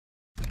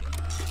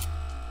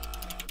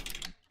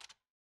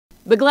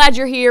But glad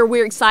you're here.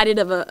 We're excited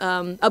of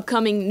a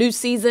upcoming new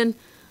season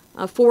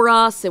for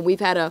us, and we've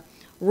had a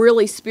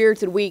really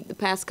spirited week the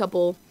past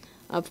couple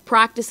of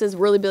practices.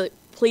 Really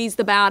pleased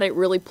about it,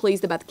 really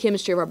pleased about the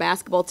chemistry of our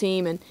basketball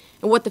team and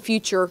what the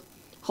future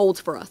holds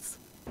for us.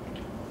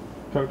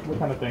 Coach, what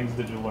kind of things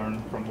did you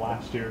learn from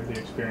last year, the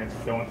experience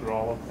of going through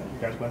all of that you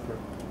guys went through?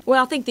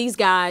 Well, I think these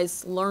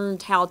guys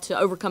learned how to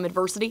overcome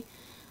adversity,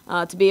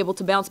 to be able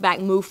to bounce back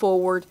and move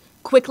forward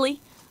quickly.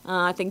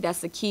 I think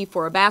that's the key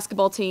for a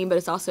basketball team, but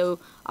it's also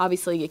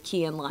obviously a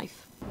key in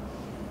life.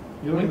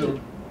 When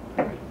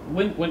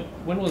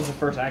was the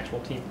first actual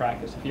team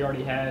practice? Have you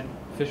already had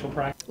official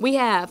practice? We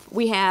have.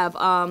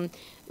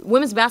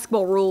 Women's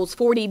basketball rules,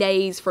 40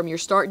 days from your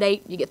start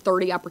date, you get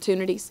 30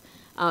 opportunities.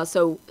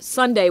 So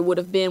Sunday would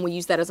have been, we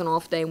used that as an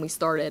off day, and we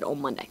started on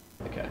Monday.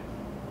 Okay.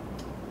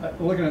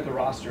 Looking at the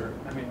roster,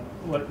 I mean,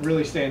 what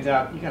really stands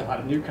out, you got a lot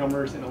of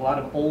newcomers and a lot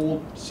of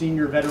old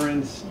senior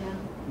veterans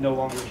no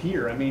longer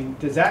here. I mean,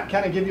 does that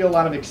kind of give you a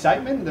lot of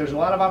excitement? There's a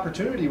lot of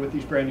opportunity with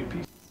these brand new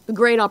pieces. A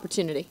great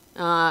opportunity.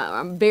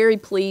 I'm very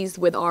pleased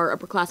with our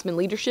upperclassmen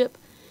leadership,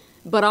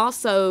 but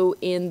also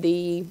in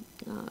the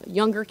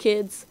younger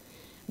kids,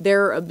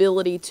 their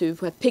ability to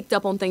have picked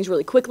up on things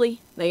really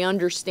quickly. They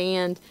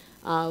understand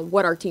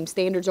what our team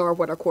standards are,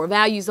 what our core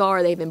values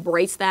are. They've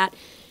embraced that.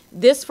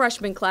 This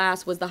freshman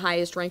class was the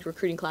highest ranked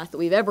recruiting class that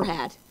we've ever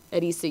had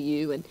at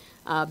ECU, and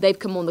they've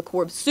come on the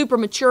court super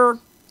mature.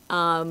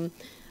 What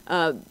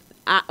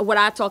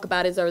I talk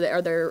about is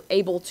are they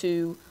able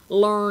to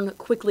learn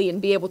quickly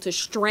and be able to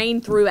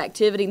strain through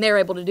activity, and they're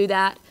able to do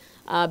that.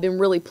 I've been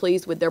really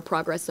pleased with their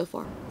progress so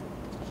far.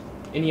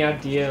 Any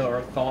idea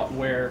or thought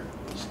where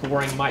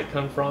scoring might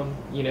come from,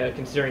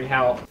 considering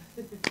how...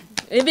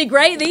 It'd be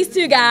great, these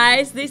two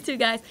guys. We've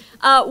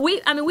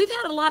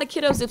had a lot of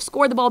kiddos that have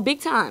scored the ball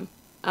big time.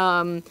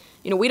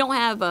 We don't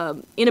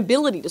have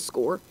inability to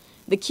score.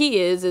 The key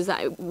is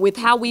with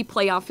how we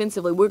play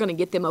offensively, we're going to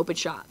get them open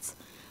shots.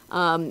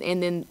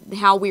 And then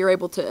how we are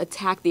able to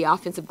attack the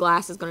offensive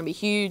glass is going to be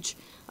huge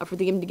for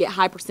them to get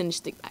high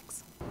percentage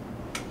stickbacks.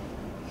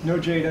 No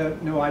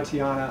Jada, no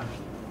Itiana,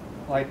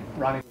 like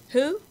Ronnie.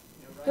 Who?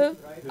 Who?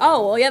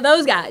 Oh, well, yeah,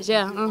 those guys,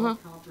 yeah.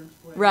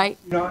 Right.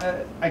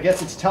 I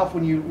guess it's tough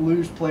when you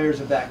lose players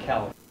of that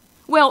caliber.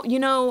 Well,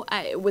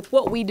 with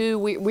what we do,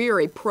 we are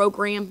a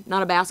program,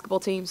 not a basketball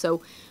team.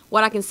 So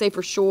what I can say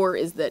for sure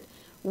is that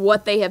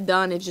what they have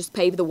done is just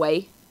paved the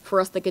way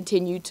for us to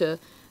continue to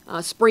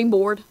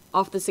springboard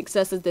off the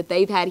successes that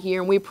they've had here,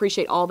 and we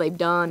appreciate all they've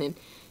done. And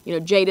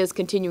Jada's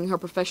continuing her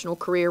professional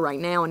career right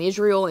now in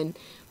Israel, and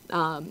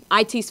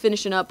IT's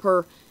finishing up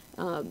her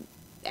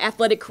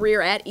athletic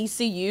career at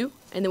ECU,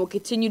 and then we'll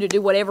continue to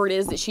do whatever it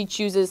is that she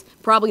chooses,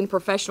 probably in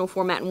professional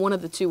format in one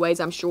of the two ways,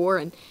 I'm sure.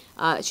 And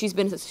she's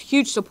been a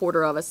huge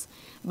supporter of us.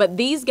 But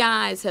these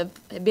guys have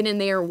been in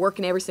there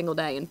working every single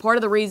day, and part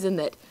of the reason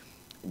that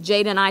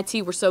Jada and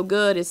IT were so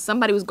good is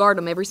somebody was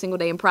guarding them every single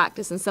day in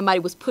practice, and somebody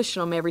was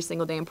pushing them every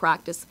single day in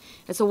practice.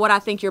 And so what I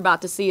think you're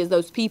about to see is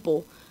those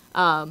people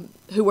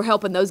who were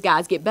helping those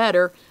guys get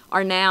better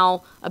are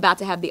now about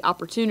to have the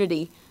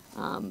opportunity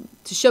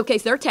to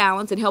showcase their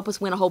talents and help us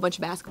win a whole bunch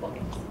of basketball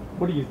games.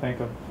 What do you think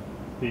of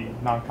the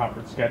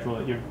non-conference schedule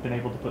that you've been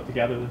able to put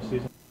together this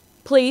season?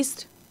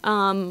 Pleased.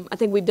 I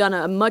think we've done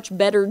a much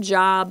better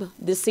job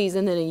this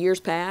season than in years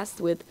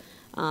past with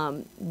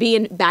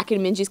being back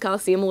in Minji's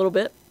Coliseum a little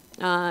bit.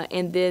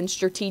 And then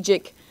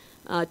strategic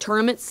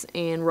tournaments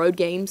and road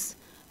games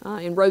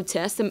and road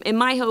tests. And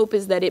my hope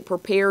is that it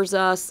prepares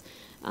us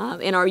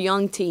and our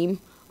young team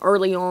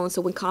early on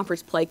so when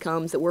conference play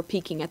comes that we're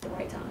peaking at the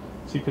right time.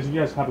 See, because you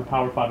guys have a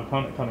Power 5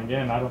 opponent coming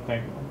in, I don't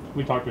think –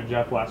 we talked to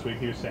Jeff last week.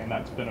 He was saying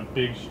that's been a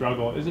big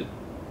struggle. Is it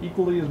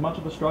equally as much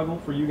of a struggle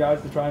for you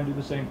guys to try and do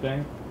the same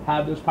thing?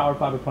 Have those Power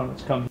 5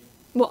 opponents come?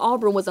 Well,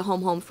 Auburn was a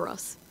home for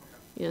us.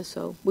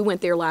 So we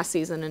went there last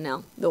season, and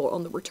now they're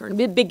on the return.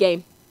 Big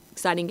game.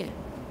 Exciting game.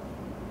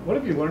 What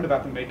have you learned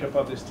about the makeup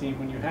of this team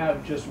when you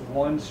have just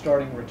one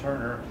starting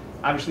returner?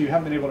 Obviously, you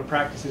haven't been able to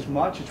practice as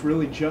much. It's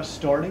really just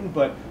starting,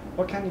 but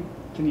what can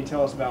you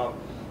tell us about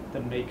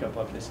the makeup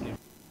of this new?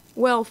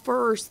 Well,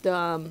 first,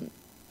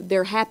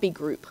 they're a happy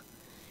group,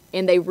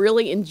 and they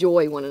really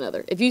enjoy one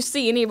another. If you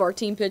see any of our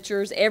team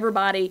pictures,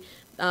 everybody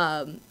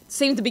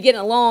seems to be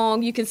getting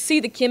along. You can see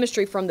the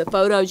chemistry from the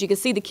photos. You can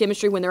see the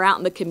chemistry when they're out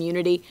in the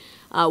community.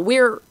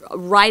 We're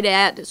right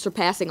at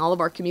surpassing all of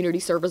our community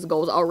service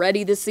goals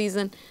already this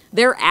season.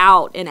 They're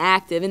out and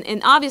active,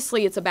 and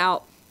obviously it's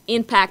about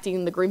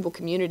impacting the Greenville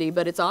community,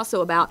 but it's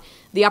also about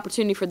the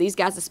opportunity for these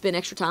guys to spend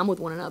extra time with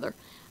one another.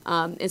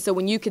 And so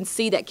when you can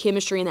see that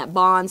chemistry and that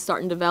bond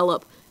starting to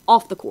develop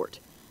off the court,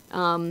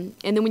 and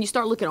then when you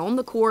start looking on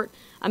the court,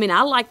 I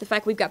like the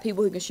fact we've got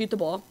people who can shoot the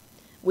ball.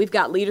 We've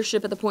got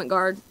leadership at the point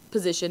guard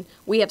position.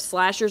 We have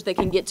slashers that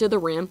can get to the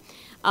rim.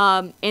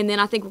 And then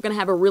I think we're going to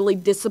have a really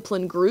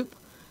disciplined group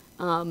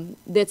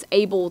that's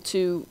able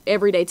to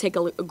every day take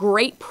a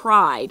great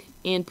pride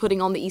in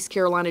putting on the East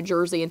Carolina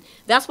jersey. And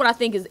that's what I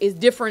think is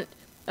different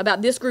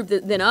about this group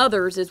than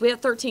others is we have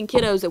 13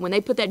 kiddos that when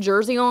they put that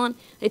jersey on,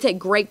 they take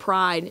great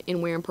pride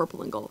in wearing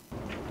purple and gold.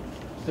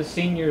 the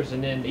seniors,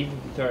 and then even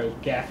if you throw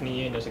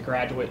Gaffney in as a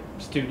graduate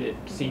student,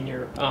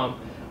 senior,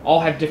 all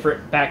have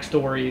different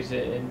backstories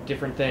and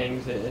different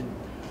things. And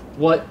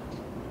what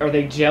are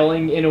they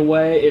gelling in a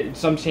way?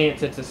 Some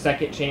chance it's a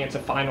second chance, a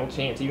final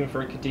chance, even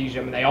for Khadidja.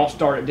 I mean, they all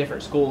start at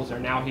different schools. They're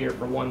now here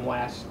for one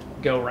last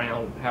go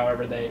round,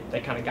 however they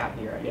kind of got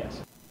here, I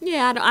guess.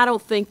 Yeah, I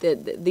don't think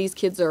that these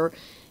kids are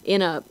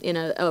in a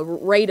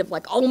rate of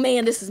like, oh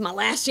man, this is my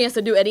last chance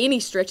to do it at any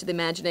stretch of the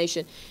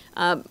imagination.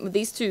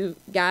 These two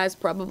guys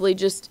probably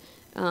just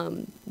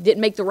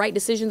didn't make the right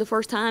decision the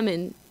first time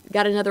and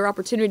got another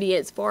opportunity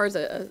as far as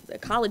a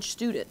college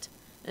student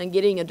and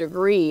getting a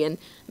degree. And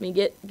I mean,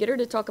 get her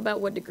to talk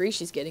about what degree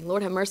she's getting.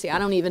 Lord have mercy, I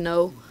don't even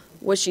know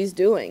what she's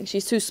doing.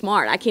 She's too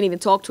smart. I can't even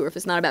talk to her if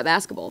it's not about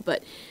basketball.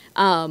 But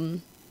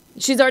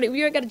we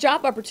already got a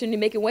job opportunity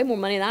making way more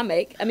money than I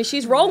make. I mean,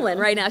 she's rolling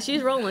right now.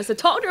 She's rolling. So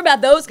talk to her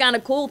about those kind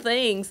of cool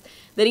things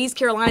that East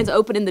Carolina's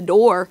opening the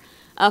door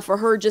for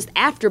her just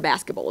after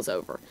basketball is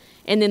over.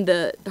 And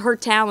then her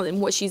talent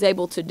and what she's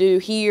able to do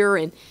here.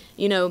 And,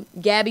 you know,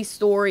 Gabby's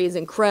story is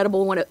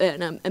incredible. What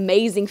an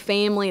amazing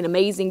family, an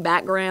amazing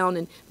background.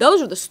 And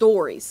those are the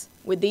stories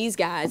with these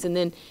guys. And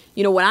then,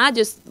 you know, what I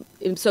just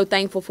am so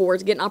thankful for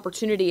is getting an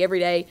opportunity every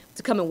day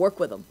to come and work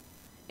with them.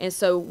 And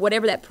so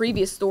whatever that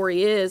previous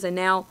story is, and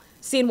now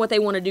seeing what they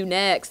want to do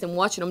next and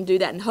watching them do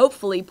that, and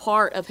hopefully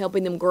part of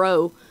helping them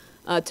grow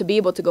to be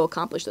able to go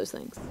accomplish those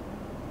things.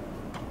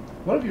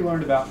 What have you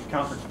learned about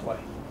conference play?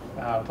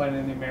 Playing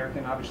in the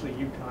American, obviously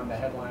UConn, the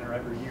headliner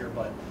every year,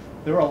 but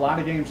there were a lot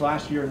of games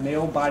last year,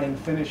 nail-biting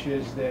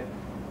finishes that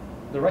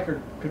the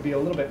record could be a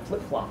little bit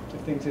flip-flopped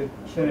if things had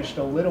finished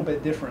a little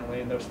bit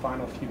differently in those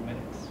final few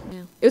minutes.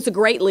 Yeah. It's a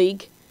great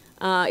league.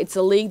 It's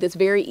a league that's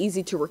very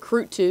easy to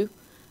recruit to.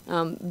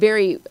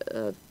 Very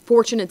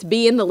fortunate to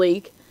be in the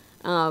league.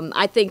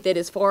 I think that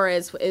as far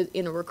as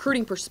in a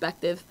recruiting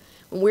perspective,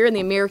 when we're in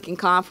the American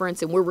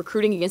Conference and we're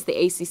recruiting against the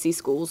ACC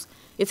schools,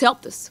 it's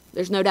helped us.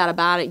 There's no doubt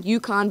about it.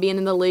 UConn being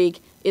in the league,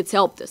 it's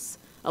helped us.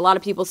 A lot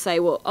of people say,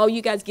 well, oh,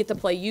 you guys get to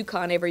play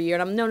UConn every year.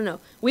 And I'm, no.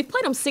 We've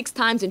played them 6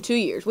 times in 2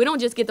 years. We don't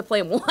just get to play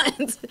them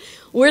once.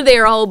 We're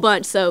there a whole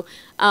bunch. So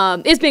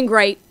it's been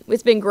great.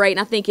 It's been great.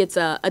 And I think it's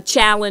a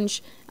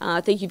challenge.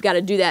 I think you've got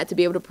to do that to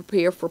be able to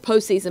prepare for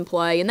postseason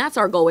play. And that's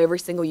our goal every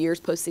single year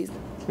is postseason.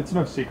 It's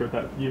no secret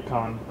that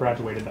UConn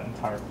graduated that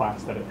entire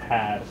class that it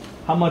had.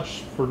 How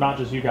much, for not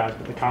just you guys,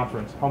 but the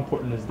conference, how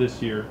important is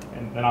this year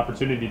and an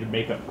opportunity to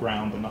make up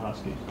ground in the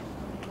Huskies?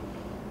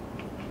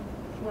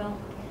 Well,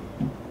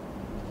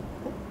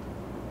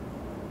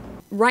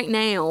 right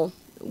now,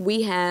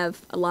 we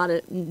have a lot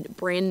of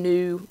brand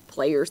new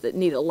players that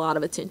need a lot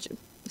of attention.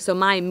 So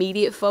my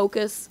immediate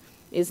focus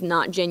is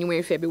not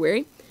January,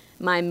 February.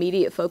 My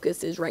immediate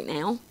focus is right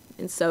now.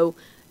 And so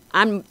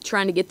I'm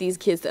trying to get these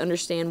kids to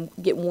understand,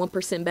 get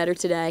 1% better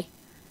today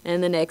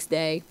and the next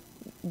day,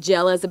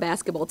 gel as a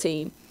basketball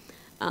team.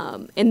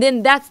 And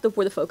then that's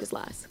where the focus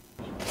lies.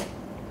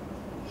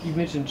 You've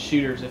mentioned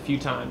shooters a few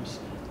times.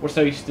 We're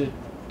so used to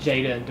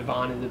Jada and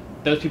Devon and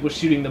those people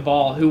shooting the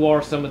ball. Who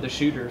are some of the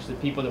shooters, the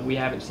people that we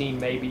haven't seen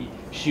maybe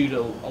shoot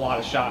a lot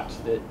of shots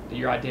that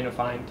you're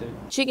identifying to?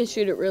 She can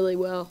shoot it really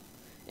well.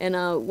 And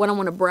what I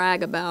want to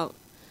brag about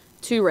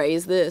Toure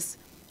is this,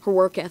 her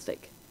work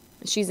ethic.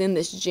 She's in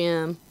this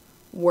gym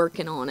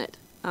working on it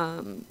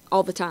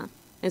all the time.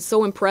 It's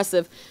so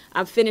impressive.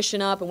 I'm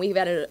finishing up, and we've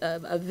had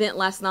an event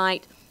last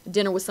night,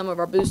 dinner with some of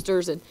our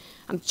boosters, and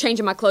I'm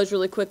changing my clothes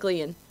really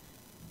quickly, and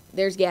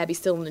there's Gabby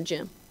still in the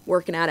gym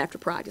working out after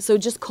practice. So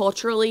just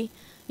culturally,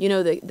 you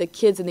know, the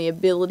kids and the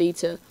ability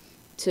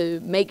to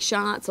make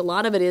shots, a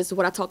lot of it is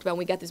what I talked about when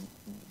we got this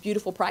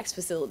beautiful practice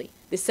facility,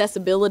 the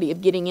accessibility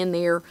of getting in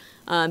there,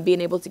 being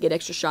able to get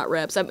extra shot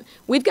reps.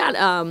 We've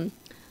got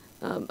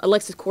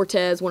Alexis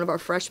Cortez, one of our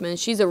freshmen.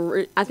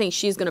 I think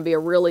she's going to be a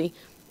really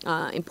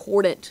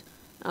important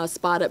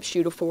spot-up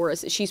shooter for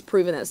us. She's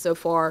proven that so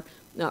far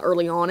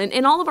early on.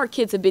 And all of our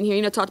kids have been here.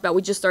 You know, talked about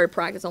we just started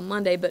practice on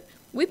Monday, but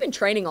we've been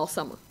training all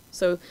summer.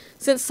 So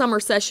since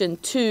summer session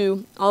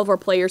 2, all of our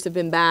players have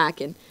been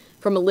back, and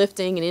from a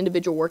lifting and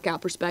individual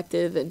workout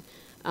perspective. And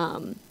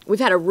we've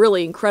had a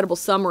really incredible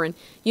summer. And,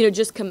 you know,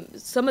 just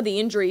some of the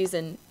injuries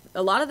and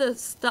a lot of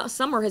the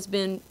summer has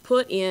been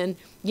put in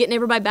getting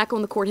everybody back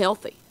on the court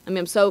healthy. I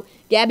mean, so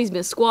Gabby's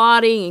been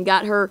squatting and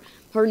got her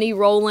knee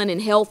rolling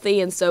and healthy.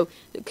 And so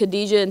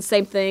Khadidja, and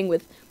same thing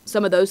with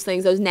some of those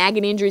things. Those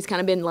nagging injuries kind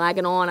of been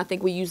lagging on. I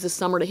think we used the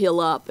summer to heal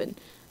up. And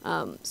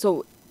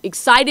so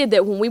excited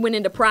that when we went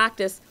into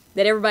practice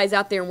that everybody's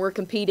out there and we're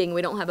competing.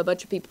 We don't have a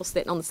bunch of people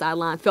sitting on the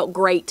sideline. Felt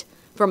great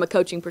from a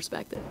coaching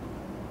perspective.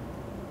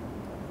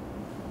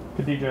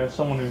 Khadidja, as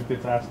someone who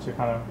gets asked to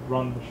kind of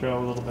run the show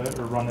a little bit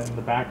or run it in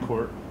the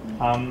backcourt,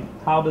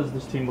 how does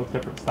this team look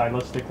different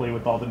stylistically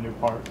with all the new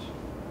parts?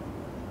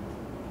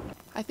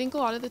 I think a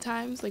lot of the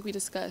times, like we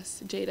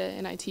discussed, Jada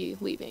and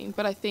IT leaving,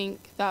 but I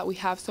think that we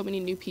have so many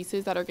new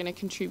pieces that are going to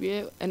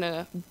contribute in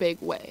a big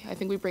way. I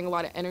think we bring a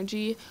lot of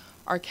energy.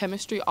 Our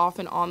chemistry off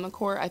and on the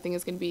court, I think,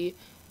 is going to be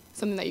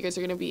something that you guys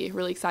are going to be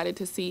really excited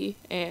to see.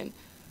 And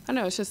I don't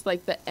know, it's just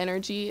like the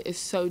energy is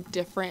so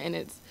different, and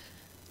it's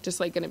just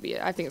like going to be,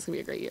 I think it's going to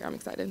be a great year. I'm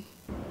excited.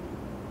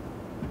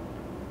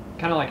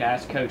 Kind of like I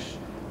asked Coach,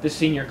 the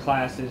senior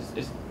class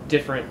is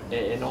different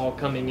and all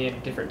coming in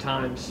at different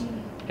times.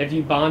 Have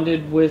you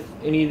bonded with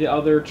any of the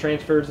other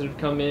transfers that have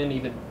come in,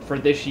 even for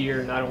this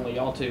year, not only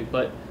y'all two,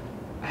 but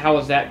how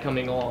is that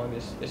coming along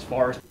as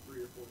far as the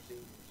 3 or 4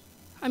 seniors?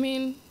 I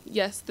mean,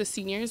 yes, the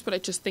seniors, but I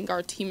just think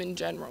our team in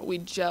general, we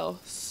gel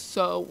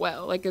so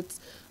well. Like, it's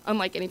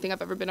unlike anything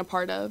I've ever been a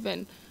part of,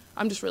 and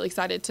I'm just really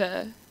excited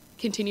to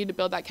continue to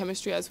build that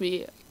chemistry as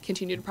we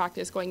continue to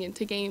practice going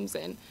into games.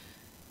 And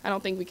I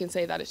don't think we can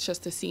say that it's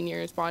just the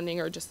seniors bonding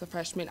or just the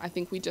freshmen. I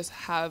think we just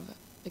have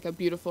like a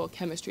beautiful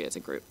chemistry as a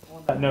group.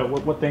 On that note,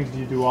 what things do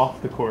you do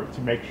off the court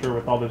to make sure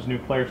with all those new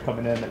players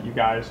coming in that you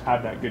guys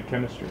have that good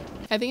chemistry?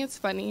 I think it's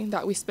funny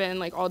that we spend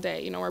like all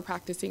day, we're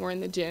practicing, we're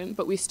in the gym,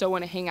 but we still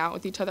want to hang out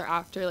with each other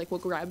after. Like, we'll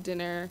grab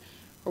dinner,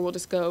 or we'll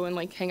just go and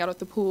like hang out at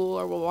the pool,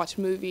 or we'll watch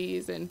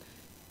movies. And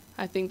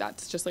I think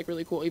that's just like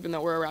really cool. Even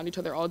though we're around each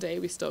other all day,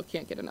 we still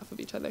can't get enough of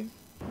each other.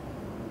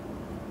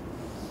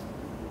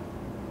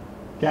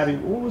 Gabby,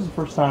 what was the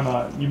first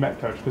time you met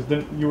Coach? Because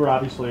then you were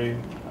obviously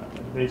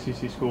at the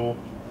ACC school,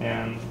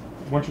 and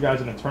weren't you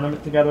guys in a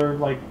tournament together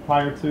like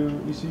prior to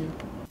ECU?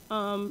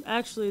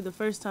 Actually, the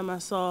first time I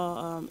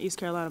saw East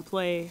Carolina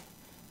play,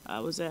 I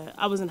was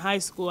in high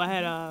school. I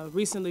had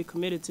recently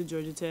committed to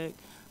Georgia Tech,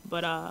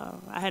 but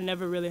I had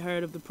never really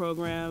heard of the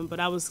program. But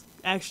I was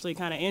actually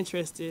kind of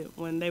interested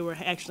when they were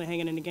actually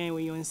hanging in the game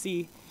with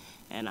UNC,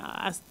 and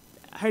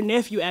her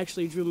nephew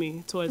actually drew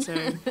me towards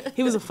her.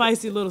 He was a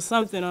feisty little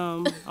something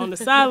on the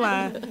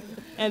sideline,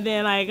 and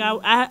then like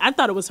I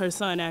thought it was her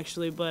son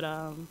actually, but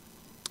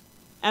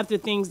after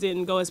things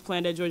didn't go as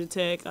planned at Georgia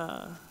Tech,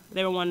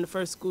 they were one of the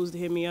first schools to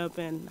hit me up,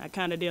 and I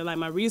kind of did like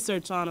my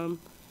research on them,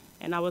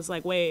 and I was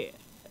like, wait,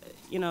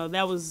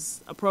 that was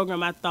a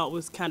program I thought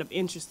was kind of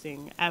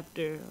interesting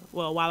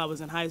while I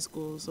was in high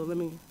school. So let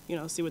me,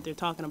 see what they're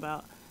talking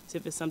about, see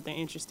if it's something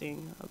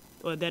interesting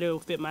or that it'll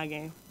fit my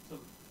game. So,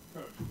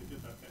 Coach, to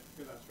get that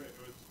straight, it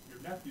was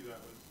your nephew that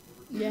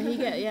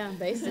was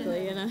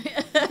basically,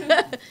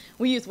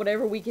 we use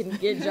whatever we can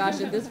get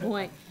Josh at this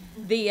point.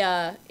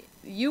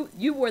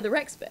 You wore the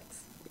rec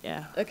specs.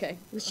 Yeah. Okay.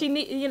 She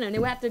we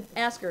have to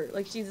ask her,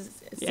 like,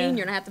 she's a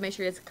senior, and I have to make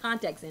sure he has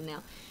contacts in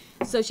now.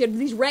 So she had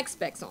these rec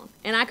specs on,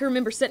 and I can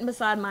remember sitting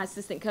beside my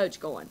assistant coach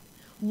going,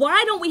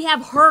 why don't we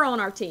have her on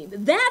our team?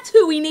 That's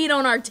who we need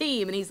on our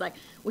team. And he's like,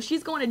 well,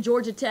 she's going to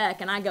Georgia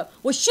Tech. And I go,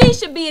 well, she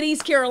should be at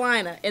East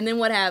Carolina. And then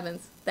what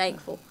happens?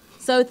 Thankful.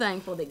 So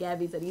thankful that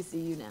Gabby's at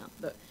ECU now.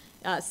 But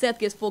Seth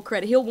gets full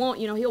credit. He'll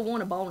want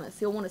a bonus.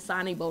 He'll want a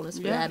signing bonus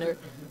for that,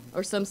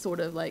 or some sort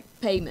of like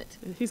payment.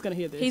 He's gonna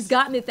hear this. He's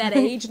gotten at that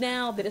age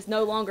now that it's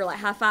no longer like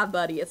high five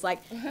buddy. It's like,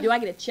 do I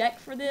get a check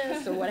for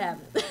this or what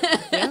happens?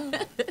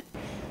 Yeah.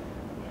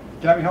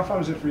 Gabby, how fun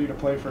is it for you to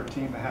play for a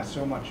team that has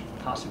so much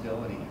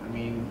possibility? I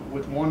mean,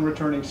 with one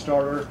returning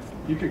starter,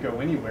 you could go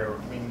anywhere.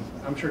 I mean,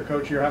 I'm sure,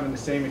 Coach, you're having the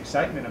same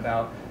excitement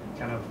about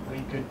kind of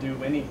we could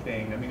do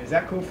anything. I mean, is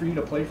that cool for you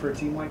to play for a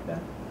team like that?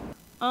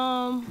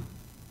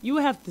 You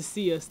would have to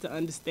see us to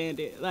understand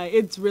it. Like,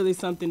 it's really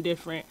something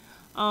different.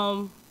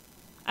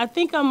 I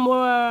think I'm more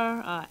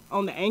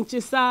on the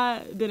anxious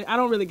side. I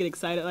don't really get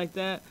excited like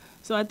that.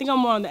 So I think I'm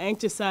more on the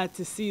anxious side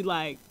to see,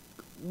 like,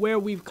 where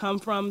we've come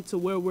from to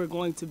where we're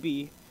going to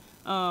be.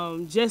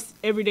 Just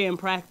every day in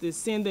practice,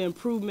 seeing the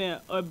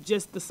improvement of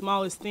just the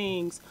smallest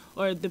things,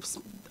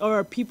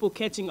 or people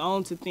catching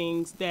on to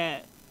things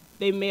that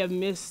they may have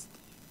missed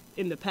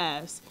in the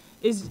past.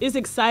 It's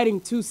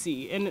exciting to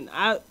see, and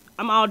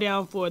I'm all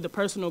down for the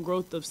personal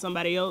growth of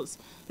somebody else,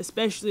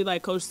 especially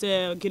like Coach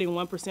said, getting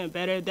 1%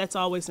 better. That's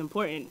always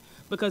important,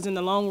 because in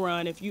the long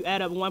run, if you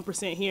add up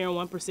 1% here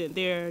and 1%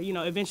 there,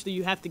 eventually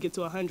you have to get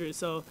to 100.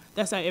 So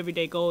that's our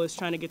everyday goal, is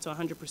trying to get to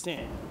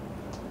 100%.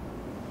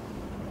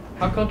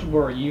 How comfortable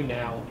are you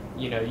now?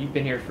 You've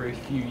been here for a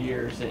few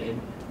years,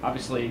 and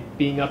obviously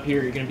being up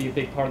here, you're going to be a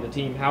big part of the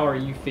team. How are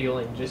you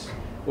feeling just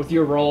with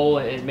your role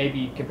and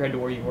maybe compared to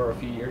where you were a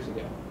few years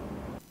ago?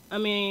 I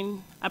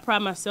mean, I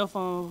pride myself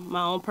on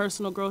my own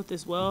personal growth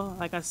as well.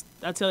 Like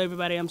I tell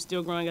everybody, I'm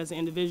still growing as an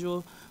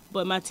individual.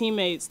 But my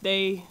teammates,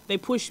 they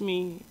push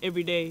me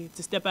every day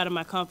to step out of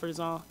my comfort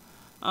zone.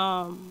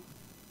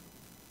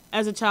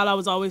 As a child, I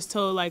was always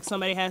told, like,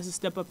 somebody has to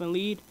step up and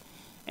lead.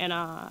 And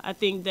I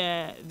think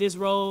that this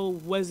role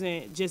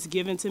wasn't just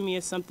given to me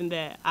as something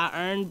that I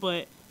earned,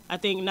 but I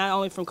think not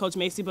only from Coach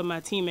Macy, but my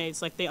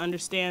teammates, like, they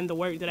understand the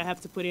work that I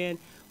have to put in.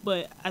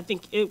 But I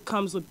think it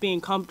comes with being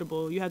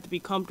comfortable. You have to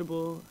be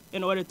comfortable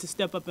in order to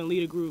step up and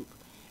lead a group.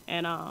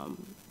 And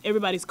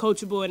everybody's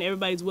coachable and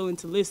everybody's willing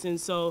to listen.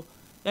 So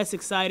that's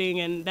exciting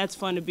and that's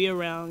fun to be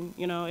around,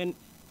 And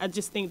I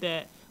just think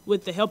that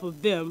with the help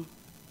of them,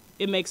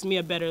 it makes me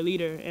a better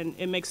leader and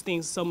it makes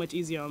things so much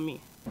easier on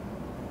me.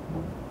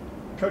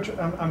 Coach,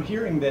 I'm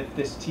hearing that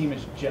this team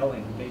is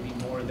gelling maybe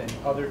more than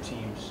other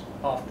teams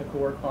off the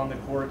court, on the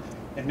court.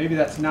 And maybe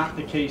that's not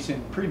the case in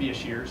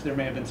previous years. There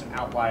may have been some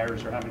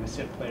outliers or having to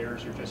sit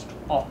players or just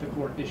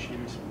off-the-court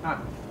issues,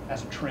 not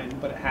as a trend,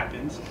 but it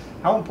happens.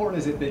 How important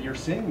is it that you're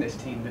seeing this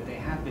team, that they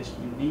have this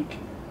unique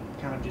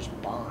kind of just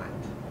bond?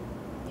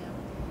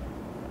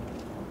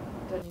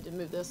 Do I need to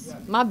move this?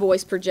 My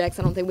voice projects.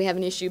 I don't think we have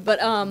an issue, but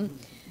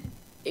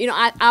you know,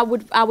 I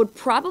would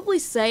probably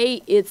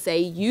say it's a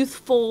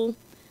youthful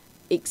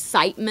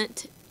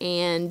excitement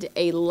and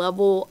a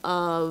level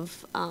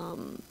of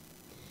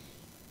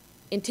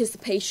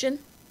anticipation.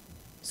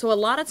 So a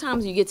lot of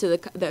times you get to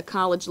the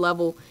college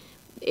level,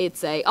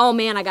 it's oh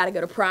man, I got to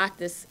go to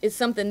practice. It's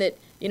something that,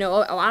 you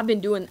know, I've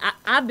been doing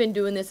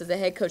this as a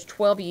head coach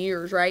 12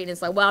 years, right? And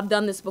it's like, well, I've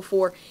done this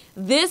before.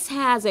 This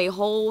has a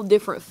whole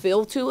different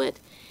feel to it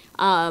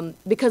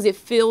because it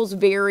feels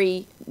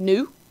very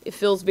new. It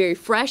feels very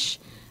fresh.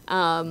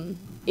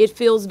 It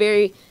feels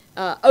very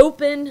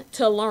open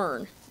to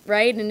learn,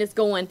 right? And it's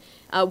going,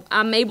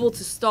 I'm able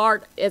to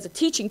start as a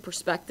teaching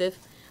perspective.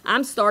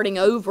 I'm starting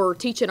over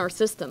teaching our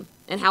system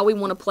and how we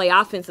want to play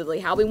offensively,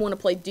 how we want to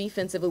play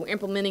defensively. We're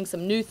implementing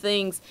some new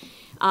things.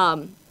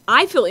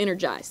 I feel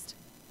energized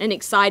and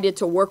excited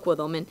to work with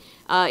them. And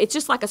it's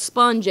just like a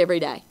sponge every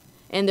day.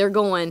 And they're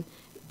going,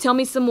 tell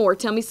me some more,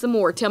 tell me some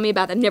more, tell me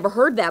about that. I've never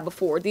heard that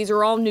before. These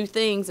are all new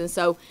things. And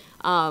so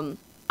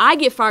I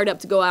get fired up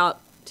to go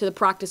out to the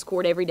practice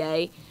court every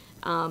day.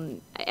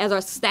 As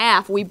our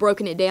staff, we've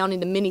broken it down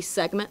into mini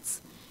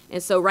segments.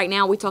 And so right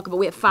now we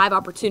have 5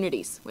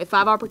 opportunities. We have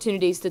 5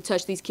 opportunities to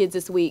touch these kids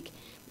this week,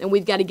 and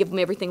we've got to give them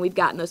everything we've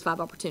got in those 5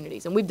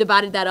 opportunities. And we've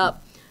divided that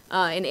up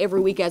in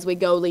every week as we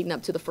go leading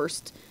up to the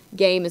first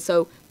game. And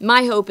so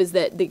my hope is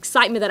that the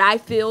excitement that I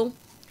feel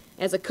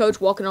as a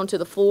coach walking onto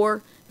the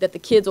floor, that the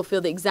kids will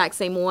feel the exact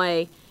same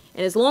way.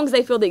 And as long as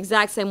they feel the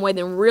exact same way,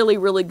 then really,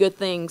 really good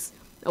things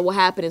will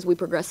happen as we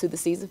progress through the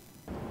season.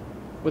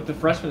 With the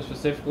freshmen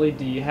specifically,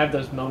 do you have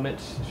those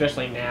moments,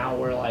 especially now,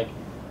 where like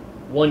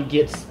one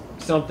gets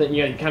something,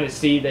 you know, you kind of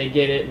see they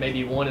get it,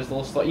 maybe one is a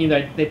little slow, you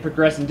know, they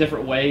progress in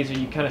different ways, or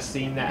you kind of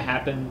seen that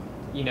happen,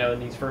 you know, in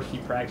these first few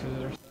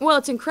practices? Well,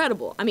 it's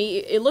incredible. I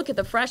mean, you look at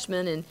the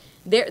freshmen, and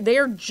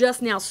they're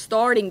just now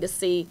starting to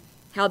see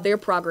how their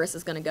progress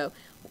is going to go.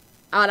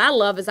 What I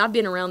love is I've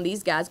been around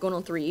these guys going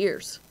on 3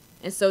 years,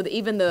 and so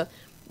even the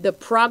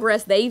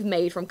progress they've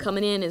made from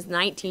coming in as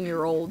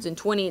 19-year-olds and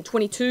 20 and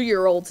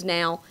 22-year-olds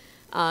now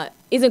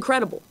is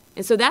incredible.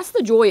 And so that's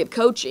the joy of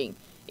coaching,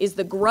 is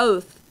the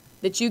growth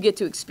that you get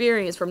to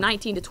experience from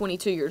 19 to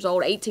 22 years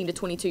old, 18 to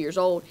 22 years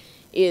old,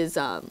 is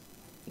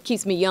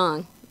keeps me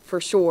young for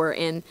sure.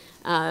 And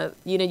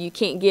you know, you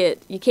can't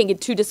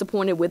get too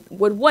disappointed with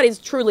what is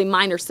truly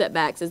minor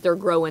setbacks as they're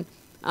growing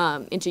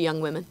into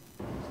young women.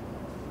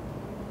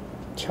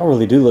 Y'all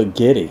really do look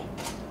giddy.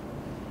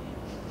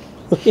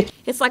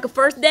 It's like a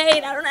first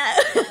date. I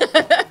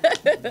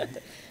don't know.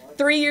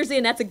 3 years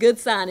in, that's a good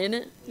sign, isn't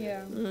it?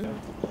 Yeah.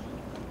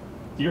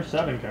 Mm-hmm. Year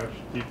 7, Coach.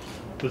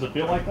 Does it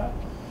feel like that?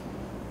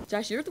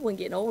 Josh, you're the one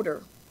getting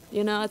older.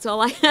 You know, it's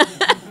all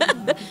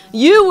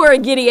you were a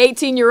giddy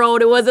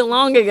 18-year-old. It wasn't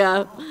long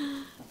ago.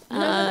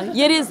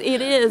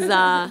 It is.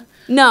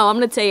 No, I'm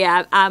going to tell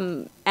you,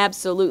 I'm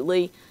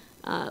absolutely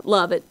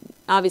love it.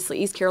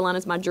 Obviously, East Carolina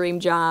is my dream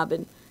job,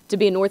 and to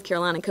be in North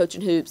Carolina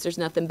coaching hoops, there's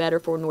nothing better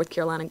for North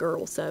Carolina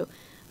girls. So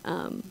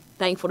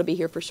thankful to be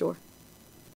here for sure.